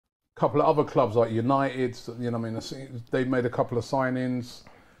couple of other clubs like United, you know, I mean, they've made a couple of signings.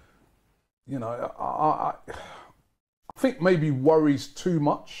 You know, I think maybe worries too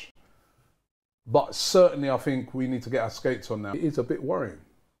much, but certainly I think we need to get our skates on now. It is a bit worrying.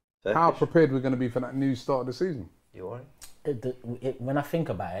 How prepared we're going to be for that new start of the season. You worried? When I think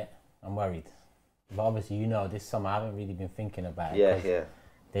about it, I'm worried. But obviously, you know, this summer I haven't really been thinking about it. Yeah.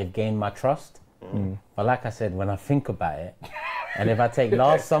 They've gained my trust. But like I said, when I think about it, and if I take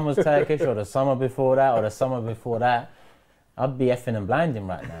last summer's Turkish or the summer before that or the summer before that, I'd be effing and blinding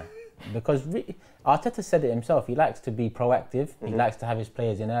right now. Because Arteta said it himself, he likes to be proactive, he likes to have his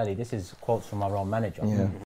players in early. This is quotes from our own manager.